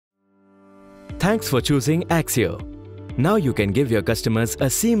Thanks for choosing Axio. Now you can give your customers a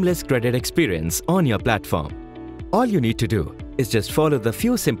seamless credit experience on your platform. All you need to do is just follow the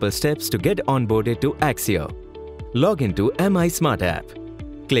few simple steps to get onboarded to Axio. Log into MI Smart App.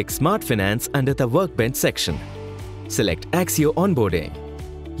 Click Smart Finance under the Workbench section. Select Axio Onboarding.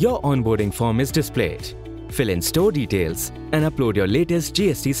 Your onboarding form is displayed. Fill in store details and upload your latest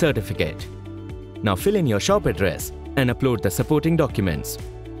GST certificate. Now fill in your shop address and upload the supporting documents.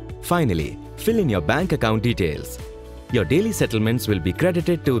 Finally, fill in your bank account details. Your daily settlements will be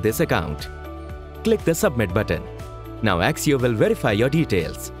credited to this account. Click the Submit button. Now Axio will verify your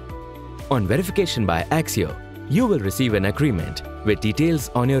details. On verification by Axio, you will receive an agreement with details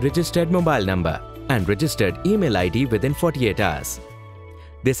on your registered mobile number and registered email ID within 48 hours.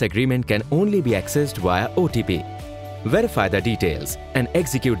 This agreement can only be accessed via OTP. Verify the details and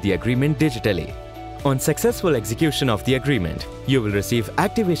execute the agreement digitally. On successful execution of the agreement, you will receive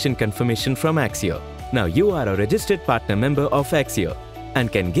activation confirmation from Axio. Now you are a registered partner member of Axio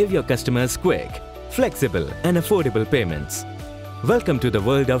and can give your customers quick, flexible and affordable payments. Welcome to the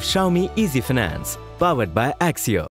world of Xiaomi Easy Finance, powered by Axio.